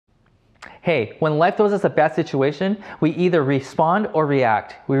Hey, when life throws us a bad situation, we either respond or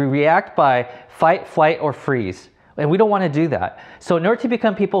react. We react by fight, flight, or freeze. And we don't want to do that. So in order to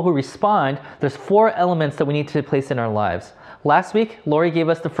become people who respond, there's 4 elements that we need to place in our lives. Last week, Lori gave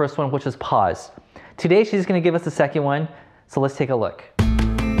us the first one, which is pause. Today, she's going to give us the second one. So let's take a look.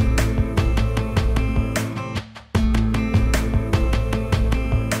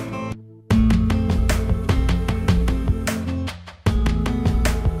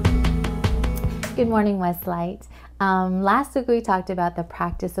 Good morning, Westlight. Last week we talked about the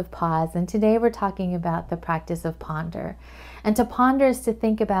practice of pause, and today we're talking about the practice of ponder. And to ponder is to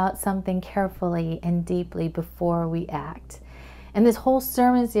think about something carefully and deeply before we act. And this whole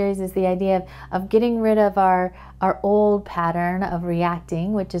sermon series is the idea of getting rid of our old pattern of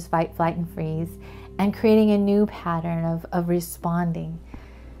reacting, which is fight, flight, and freeze, and creating a new pattern of responding.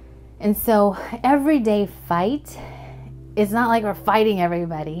 And so everyday fight is not like we're fighting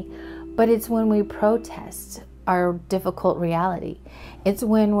everybody, but it's when we protest our difficult reality. It's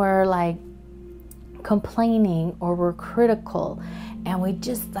when we're like complaining or we're critical and we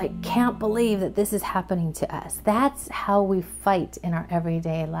just like can't believe that this is happening to us. That's how we fight in our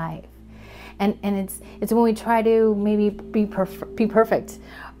everyday life. And it's when we try to maybe be perfect,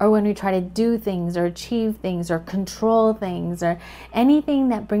 or when we try to do things or achieve things or control things or anything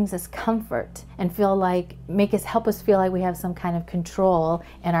that brings us comfort and help us feel like we have some kind of control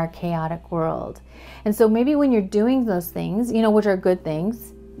in our chaotic world. And so maybe when you're doing those things, which are good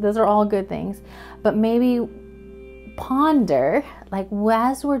things, those are all good things, but maybe ponder, like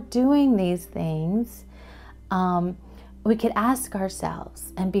as we're doing these things, we could ask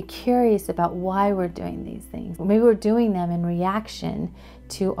ourselves and be curious about why we're doing these things. Maybe we're doing them in reaction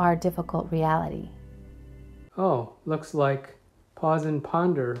to our difficult reality. Oh, looks like pause and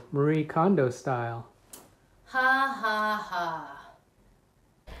ponder, Marie Kondo style. Ha ha ha.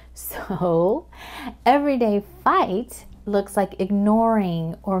 So, everyday fight looks like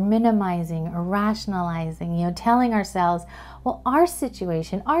ignoring or minimizing or rationalizing, telling ourselves, well, our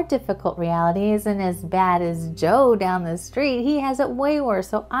situation, our difficult reality isn't as bad as Joe down the street. He has it way worse,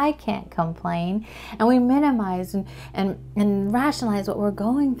 so I can't complain. And we minimize and rationalize what we're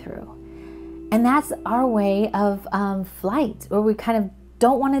going through. And that's our way of flight, where we kind of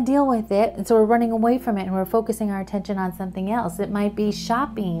don't want to deal with it, and so we're running away from it and we're focusing our attention on something else. It might be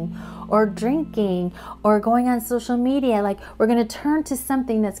shopping or drinking or going on social media. Like we're going to turn to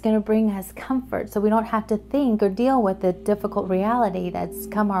something that's going to bring us comfort so we don't have to think or deal with the difficult reality that's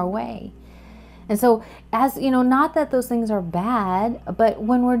come our way. And so not that those things are bad, but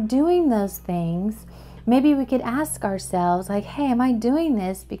when we're doing those things, maybe we could ask ourselves like, hey, am I doing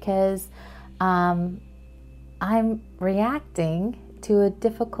this because I'm reacting to a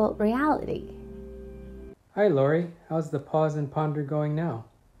difficult reality? Hi, Lori. How's the pause and ponder going now?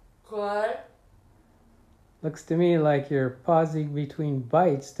 Good. Looks to me like you're pausing between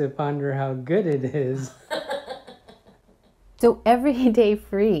bites to ponder how good it is. So everyday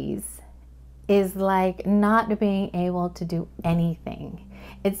freeze is like not being able to do anything.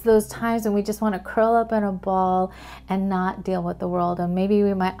 It's those times when we just want to curl up in a ball and not deal with the world. And maybe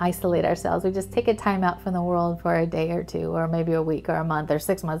we might isolate ourselves. We just take a time out from the world for a day or two, or maybe a week or a month or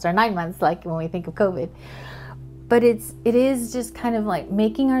 6 months or 9 months, like when we think of COVID. But it is just kind of like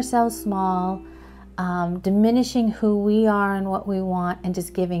making ourselves small, diminishing who we are and what we want, and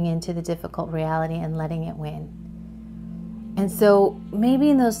just giving into the difficult reality and letting it win. And so maybe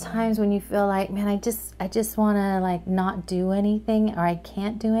in those times when you feel like, man, I just want to like not do anything, or I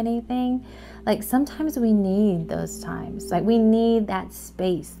can't do anything, like sometimes we need those times. Like we need that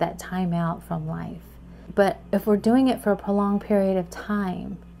space, that time out from life. But if we're doing it for a prolonged period of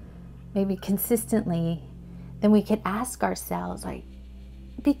time, maybe consistently, then we could ask ourselves, like,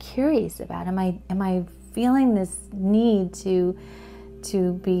 be curious about, am I feeling this need to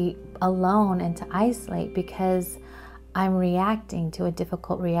be alone and to isolate because I'm reacting to a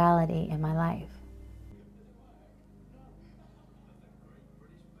difficult reality in my life?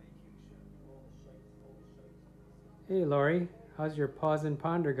 Hey, Lori. How's your pause and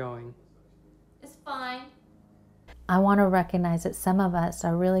ponder going? It's fine. I want to recognize that some of us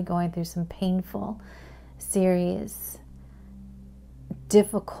are really going through some painful, serious,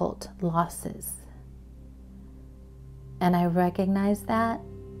 difficult losses. And I recognize that.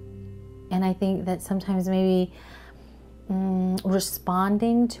 And I think that sometimes maybe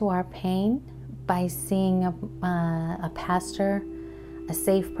responding to our pain by seeing a pastor, a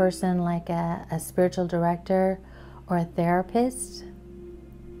safe person like a spiritual director or a therapist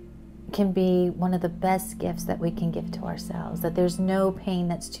can be one of the best gifts that we can give to ourselves, that there's no pain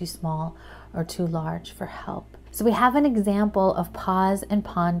that's too small or too large for help. So we have an example of pause and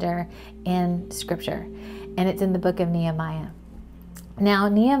ponder in scripture, and it's in the book of Nehemiah. Now,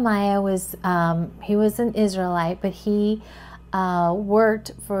 Nehemiah was, he was an Israelite, but he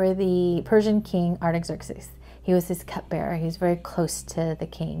worked for the Persian king Artaxerxes. He was his cupbearer. He was very close to the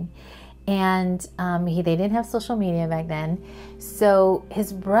king. And they didn't have social media back then. So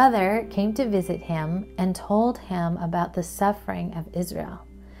his brother came to visit him and told him about the suffering of Israel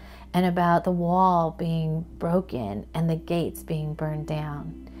and about the wall being broken and the gates being burned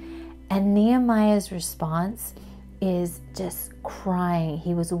down. And Nehemiah's response is just crying.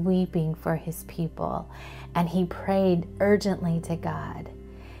 He was weeping for his people, and he prayed urgently to God.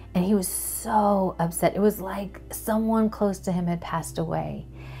 And he was so upset. It was like someone close to him had passed away.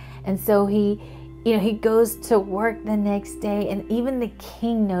 And so he goes to work the next day, and even the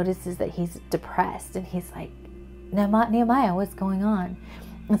king notices that he's depressed, and he's like, Nehemiah, what's going on?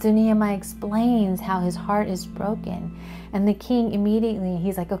 And so Nehemiah explains how his heart is broken. And the king immediately,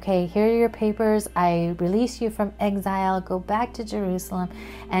 he's like, okay, here are your papers. I release you from exile. Go back to Jerusalem.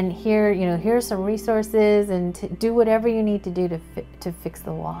 And here's some resources, and to do whatever you need to do to fix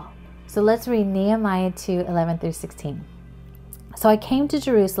the wall. So let's read Nehemiah 2:11-16. So I came to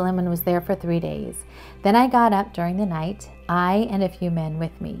Jerusalem and was there for 3 days. Then I got up during the night, I and a few men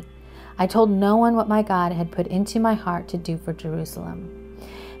with me. I told no one what my God had put into my heart to do for Jerusalem.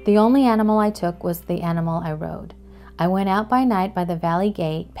 The only animal I took was the animal I rode. I went out by night by the valley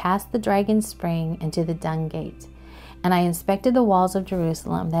gate, past the dragon's spring, and to the dung gate. And I inspected the walls of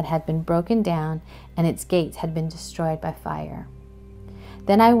Jerusalem that had been broken down, and its gates had been destroyed by fire.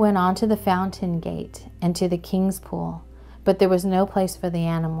 Then I went on to the fountain gate and to the king's pool, but there was no place for the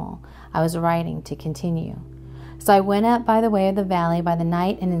animal I was riding to continue. So I went up by the way of the valley by the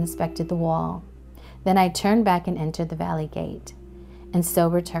night and inspected the wall. Then I turned back and entered the valley gate, and so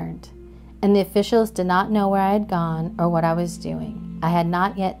returned. And the officials did not know where I had gone or what I was doing. I had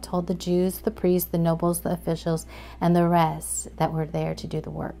not yet told the Jews, the priests, the nobles, the officials, and the rest that were there to do the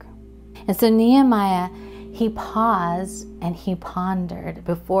work. And so Nehemiah, he paused and he pondered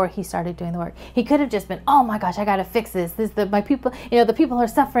before he started doing the work. He could have just been, oh my gosh, I got to fix this. My people, the people are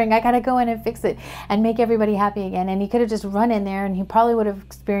suffering. I got to go in and fix it and make everybody happy again. And he could have just run in there, and he probably would have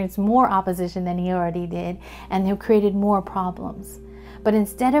experienced more opposition than he already did, and he created more problems. But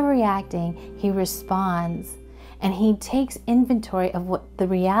instead of reacting, he responds, and he takes inventory of what the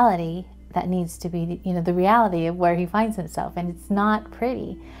reality that needs to be, the reality of where he finds himself. And it's not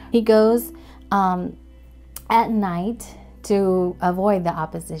pretty. He goes at night to avoid the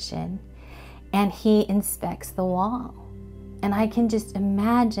opposition, and he inspects the wall. And I can just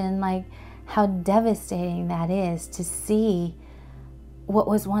imagine how devastating that is, to see what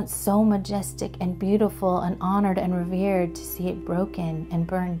was once so majestic and beautiful and honored and revered, to see it broken and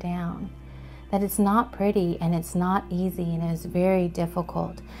burned down. That it's not pretty, and it's not easy, and it's very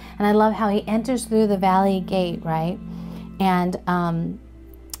difficult. And I love how he enters through the valley gate, right? And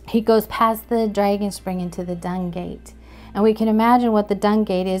he goes past the dragon spring into the dung gate. And we can imagine what the dung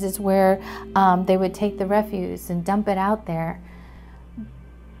gate is. It's where they would take the refuse and dump it out there,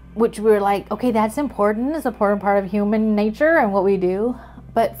 which we're like, okay, that's important. It's an important part of human nature and what we do.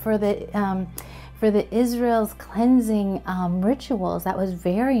 But for the Israel's cleansing rituals, that was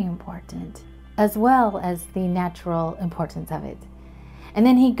very important, as well as the natural importance of it. And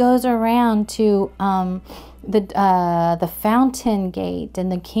then he goes around to the fountain gate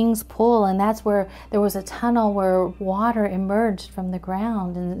and the king's pool, and that's where there was a tunnel where water emerged from the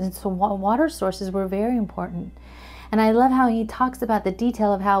ground, and so water sources were very important. And I love how he talks about the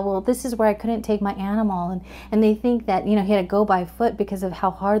detail of how, well, this is where I couldn't take my animal. And they think that, he had to go by foot because of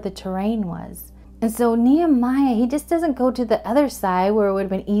how hard the terrain was. And so Nehemiah, he just doesn't go to the other side where it would have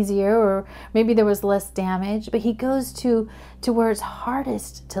been easier, or maybe there was less damage, but he goes to where it's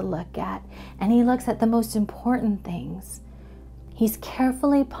hardest to look at. And he looks at the most important things. He's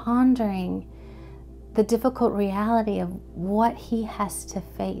carefully pondering the difficult reality of what he has to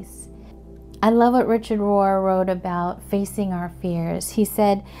face. I love what Richard Rohr wrote about facing our fears. He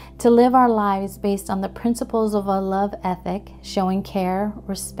said, to live our lives based on the principles of a love ethic, showing care,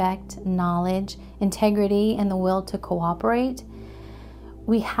 respect, knowledge, integrity, and the will to cooperate,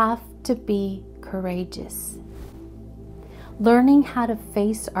 we have to be courageous. Learning how to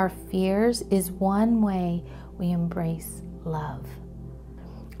face our fears is one way we embrace love.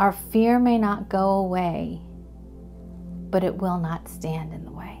 Our fear may not go away, but it will not stand in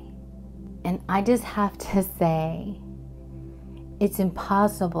the way. And I just have to say, it's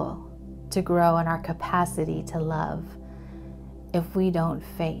impossible to grow in our capacity to love if we don't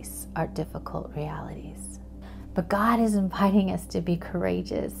face our difficult realities. But God is inviting us to be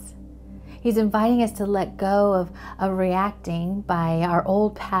courageous. He's inviting us to let go of reacting by our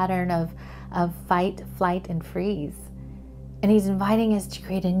old pattern of fight, flight, and freeze. And he's inviting us to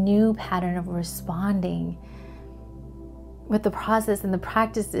create a new pattern of responding with the process and the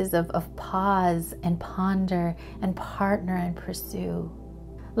practices of pause and ponder and partner and pursue.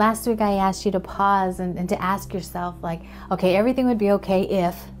 Last week I asked you to pause and to ask yourself, like, okay, everything would be okay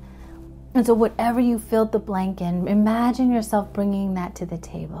if, and so whatever you filled the blank in, imagine yourself bringing that to the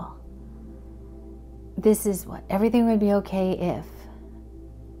table. This is what everything would be okay if.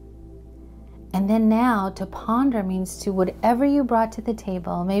 And then now to ponder means to whatever you brought to the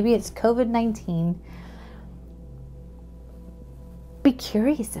table, maybe it's COVID-19, be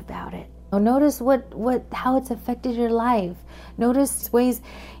curious about it. Notice how it's affected your life. Notice ways,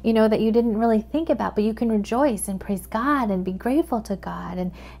 that you didn't really think about, but you can rejoice and praise God and be grateful to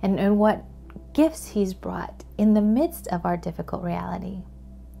God and what gifts He's brought in the midst of our difficult reality.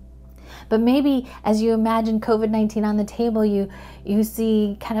 But maybe as you imagine COVID-19 on the table, you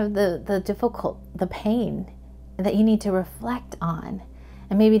see kind of the pain that you need to reflect on,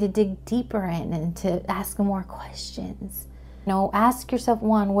 and maybe to dig deeper in and to ask more questions. Ask yourself,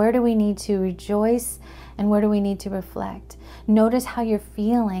 one, where do we need to rejoice and where do we need to reflect? Notice how you're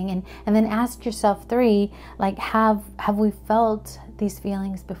feeling, and then ask yourself, three, like, have we felt these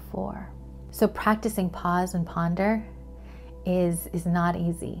feelings before? So practicing pause and ponder is not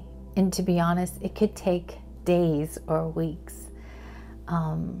easy. And to be honest, it could take days or weeks.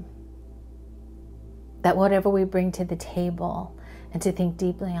 That whatever we bring to the table and to think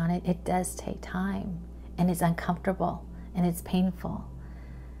deeply on it, it does take time, and it's uncomfortable and it's painful.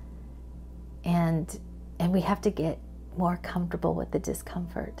 And we have to get more comfortable with the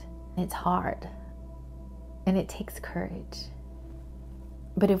discomfort. It's hard and it takes courage.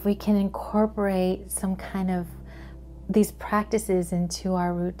 But if we can incorporate some kind of these practices into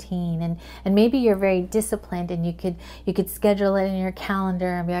our routine, and maybe you're very disciplined and you could schedule it in your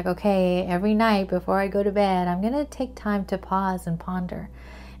calendar and be like, okay, every night before I go to bed, I'm going to take time to pause and ponder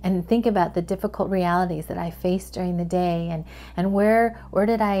and think about the difficult realities that I faced during the day, and where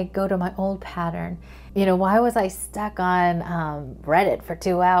did I go to my old pattern? Why was I stuck on Reddit for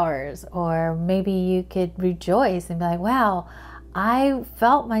 2 hours? Or maybe you could rejoice and be like, wow, I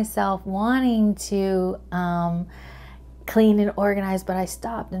felt myself wanting to clean and organize, but I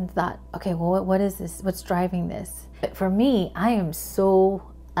stopped and thought, okay, well, what is this? What's driving this? But for me, I am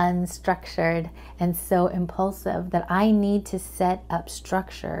so unstructured and so impulsive that I need to set up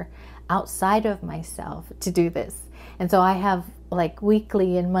structure outside of myself to do this. And so I have like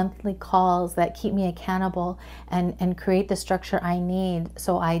weekly and monthly calls that keep me accountable and create the structure I need,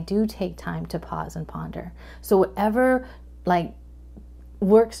 so I do take time to pause and ponder. So whatever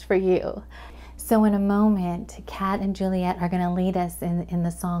works for you. So in a moment, Kat and Juliet are going to lead us in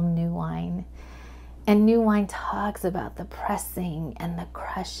the song New Wine. And New Wine talks about the pressing and the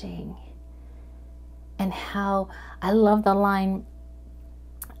crushing, and how I love the line,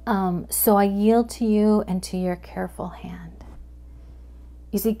 so I yield to you and to your careful hand.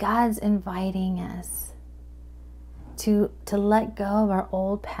 You see, God's inviting us to let go of our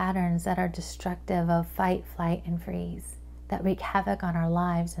old patterns that are destructive of fight, flight, and freeze, that wreak havoc on our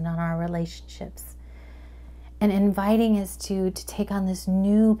lives and on our relationships, and inviting us to take on this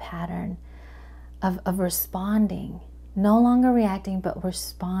new pattern of responding, no longer reacting, but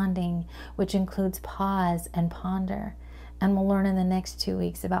responding, which includes pause and ponder. And we'll learn in the next 2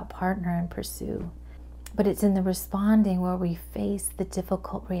 weeks about partner and pursue. But it's in the responding where we face the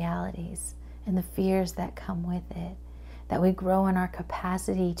difficult realities and the fears that come with it, that we grow in our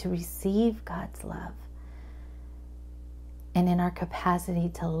capacity to receive God's love, and in our capacity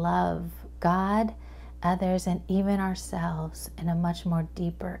to love God, others, and even ourselves in a much more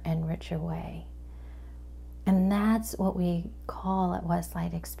deeper and richer way. And that's what we call at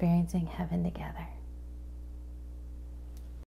Westlight experiencing heaven together.